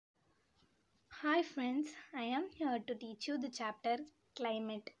Hi friends, I am here to teach you the chapter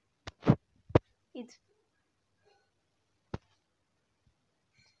climate. It's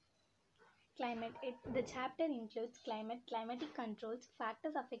climate. The chapter includes climate, climatic controls,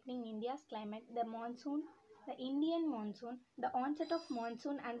 factors affecting India's climate, the monsoon, the Indian monsoon, the onset of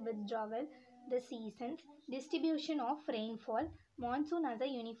monsoon and withdrawal, the seasons, distribution of rainfall, monsoon as a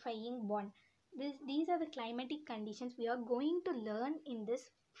unifying bond. These are the climatic conditions we are going to learn in this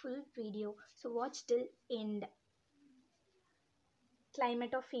full video. So watch till end.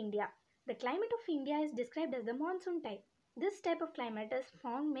 Climate of India. The climate of India is described as the monsoon type. This type of climate is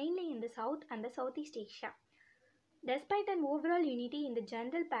found mainly in the South and the Southeast Asia. Despite an overall unity in the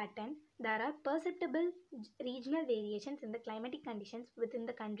general pattern, there are perceptible regional variations in the climatic conditions within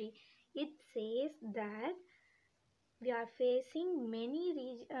the country. It says that we are facing many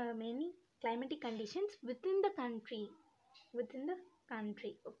climatic conditions within the country.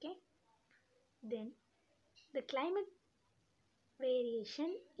 Okay. Then the climate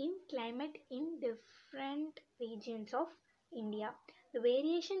variation in climate in different regions of India. The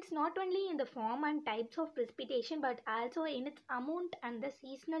variations not only in the form and types of precipitation but also in its amount and the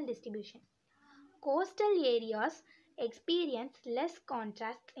seasonal distribution. Coastal areas experience less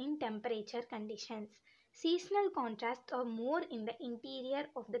contrast in temperature conditions. Seasonal contrasts are more in the interior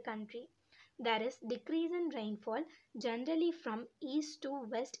of the country. There is decrease in rainfall generally from east to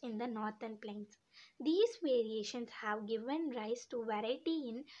west in the northern plains. These variations have given rise to variety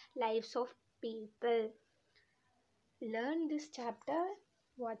in lives of people. Learn this chapter.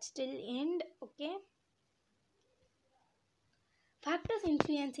 Watch till end. Okay. Factors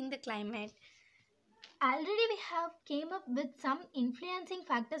influencing the climate. Already we have came up with some influencing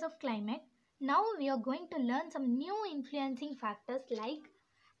factors of climate. Now we are going to learn some new influencing factors like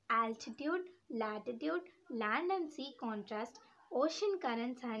altitude, latitude, land and sea contrast, ocean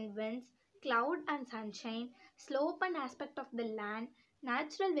currents and winds, cloud and sunshine, slope and aspect of the land,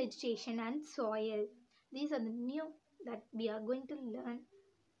 natural vegetation and soil. These are the new that we are going to learn.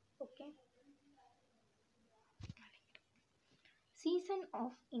 Okay. Seasons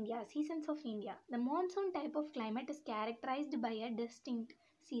of India. The monsoon type of climate is characterized by a distinct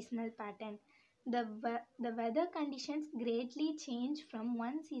seasonal pattern. The weather conditions greatly change from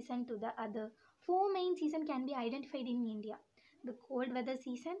one season to the other. Four main seasons can be identified in India: the cold weather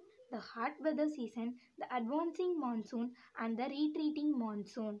season, the hot weather season, the advancing monsoon, and the retreating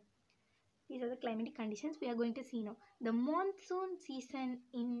monsoon. These are the climatic conditions we are going to see now. The monsoon season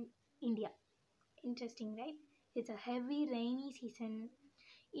in India. Interesting, right? It's a heavy rainy season.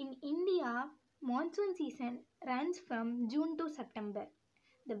 In India, monsoon season runs from June to September.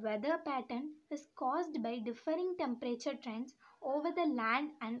 The weather pattern is caused by differing temperature trends over the land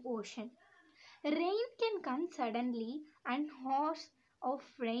and ocean. Rain can come suddenly and hordes of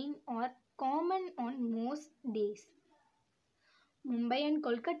rain are common on most days. Mumbai and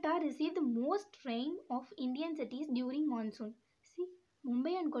Kolkata receive the most rain of Indian cities during monsoon. See,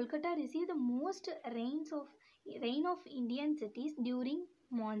 Mumbai and Kolkata receive the most rain of Indian cities during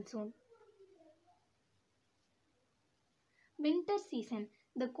monsoon. Winter season.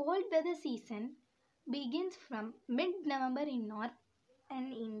 The cold weather season begins from mid-November in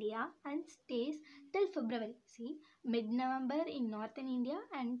northern India and stays till February. See, mid-November in northern India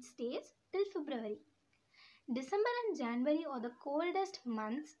and stays till February. December and January are the coldest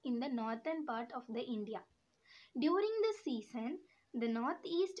months in the northern part of the India. During this season, the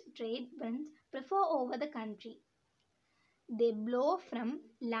northeast trade winds prefer over the country. They blow from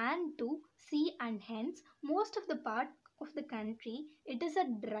land to sea and hence most of the part of the country it is a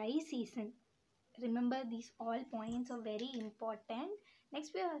dry season. Remember, these all points are very important.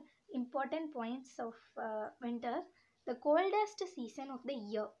 Next we have important points of winter. The coldest season of the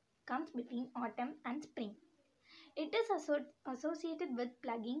year comes between autumn and spring. It is associated with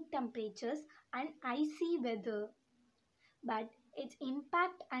plugging temperatures and icy weather, but its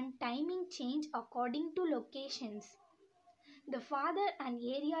impact and timing change according to locations. The farther an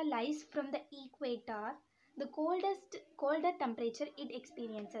area lies from the equator, the colder temperature it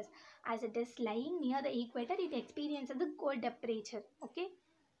experiences. As it is lying near the equator, it experiences the cold temperature. Okay,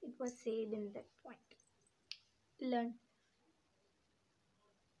 it was said in that point. Learn.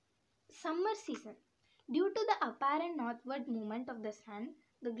 Summer season. Due to the apparent northward movement of the sun,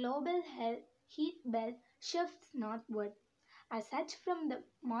 the global heat belt shifts northward. As such, from the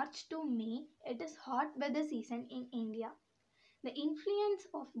March to May, it is hot weather season in India. The influence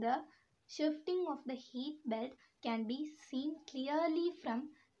of the shifting of the heat belt can be seen clearly from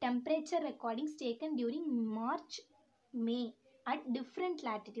temperature recordings taken during March-May at different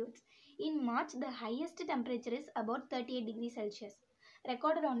latitudes. In March, the highest temperature is about 38 degrees Celsius,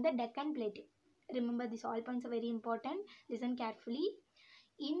 recorded on the Deccan Plateau. Remember, these all points are very important. Listen carefully.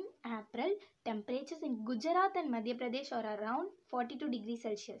 In April, temperatures in Gujarat and Madhya Pradesh are around 42 degrees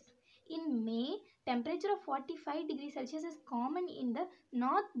Celsius. In May, temperature of 45 degrees Celsius is common in the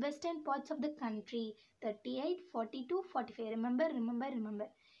northwestern parts of the country. 38, 42, 45. Remember.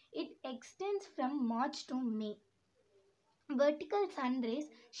 It extends from March to May. Vertical sun rays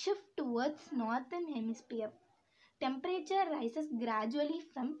shift towards northern hemisphere. Temperature rises gradually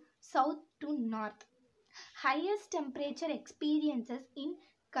from south to north. Highest temperature experiences in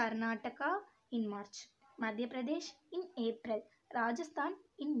Karnataka in March, Madhya Pradesh in April, Rajasthan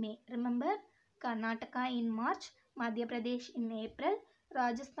in May. Remember, Karnataka in March, Madhya Pradesh in April,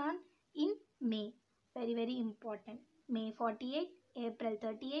 Rajasthan in May. Very important. May 48, April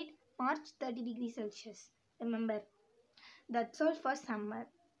 38, March 30 degrees Celsius. Remember, that's all for summer.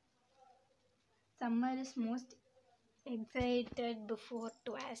 Summer is most excited before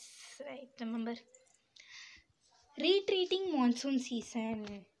to us, right? Remember. Retreating monsoon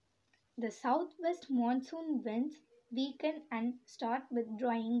season. The southwest monsoon winds weaken and start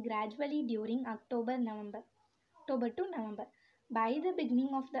withdrawing gradually during October to November. By the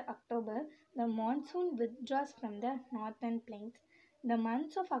beginning of the October, the monsoon withdraws from the northern plains. The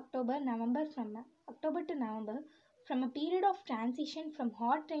months of October to November from a period of transition from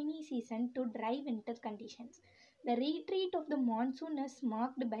hot rainy season to dry winter conditions. The retreat of the monsoon is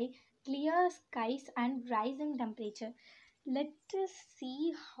marked by clear skies and rising temperature. Let us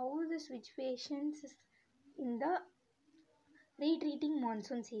see how the situations is in the retreating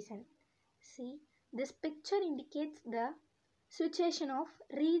monsoon season. See, this picture indicates the situation of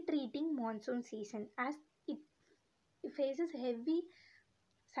retreating monsoon season as it faces heavy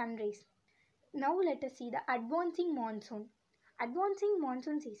sun rays. Now let us see the advancing monsoon. Advancing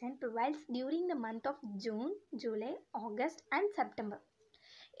monsoon season prevails during the month of June, July, August and September.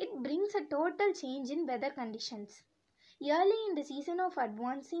 It brings a total change in weather conditions. Early in the season of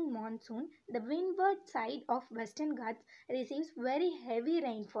advancing monsoon, the windward side of Western Ghats receives very heavy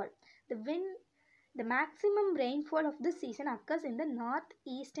rainfall. The maximum rainfall of this season occurs in the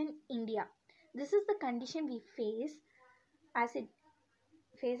northeastern India. This is the condition we face as it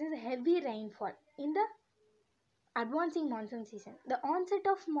faces heavy rainfall in the advancing monsoon season. The onset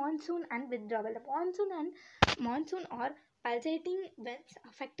of monsoon and withdrawal. The monsoon are pulsating winds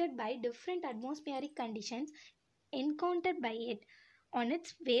affected by different atmospheric conditions encountered by it on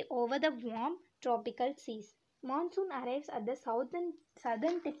its way over the warm tropical seas. Monsoon arrives at the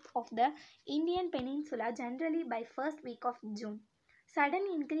southern tip of the Indian peninsula generally by first week of June. Sudden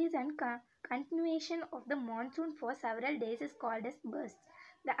increase and continuation of the monsoon for several days is called as bursts.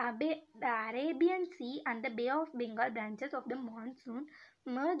 The Arabian Sea and the Bay of Bengal branches of the monsoon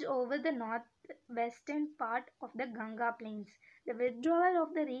merge over the northwestern part of the Ganga plains. The withdrawal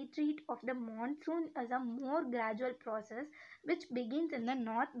of the retreat of the monsoon is a more gradual process which begins in the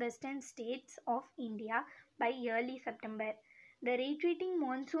northwestern states of India by early September. The retreating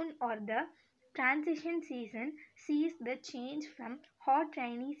monsoon or the transition season sees the change from hot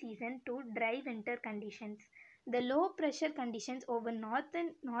rainy season to dry winter conditions. The low pressure conditions over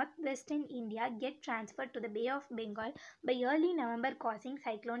northwestern India get transferred to the Bay of Bengal by early November, causing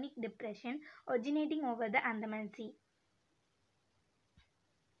cyclonic depression originating over the Andaman Sea.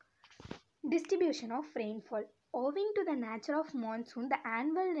 Distribution of rainfall. Owing to the nature of monsoon, the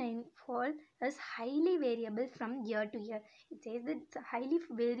annual rainfall is highly variable from year to year. It says that it's highly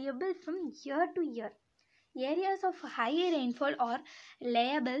variable from year to year. Areas of high rainfall are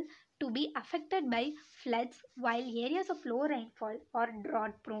liable to be affected by floods, while areas of low rainfall are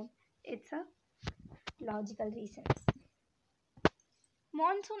drought prone. It's a logical reason.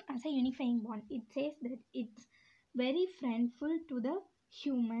 Monsoon as a unifying bond. It says that it's very friendful to the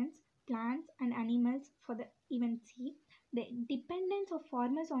humans, plants and animals for the even sea. The dependence of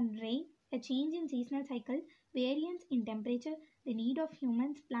farmers on rain, a change in seasonal cycle, variance in temperature, the need of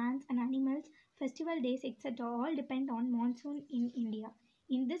humans, plants and animals, festival days, etc. all depend on monsoon in India.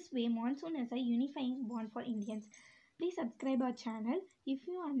 In this way, monsoon is a unifying bond for Indians. Please subscribe our channel. If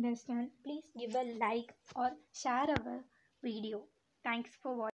you understand, please give a like or share our video. Thanks for watching.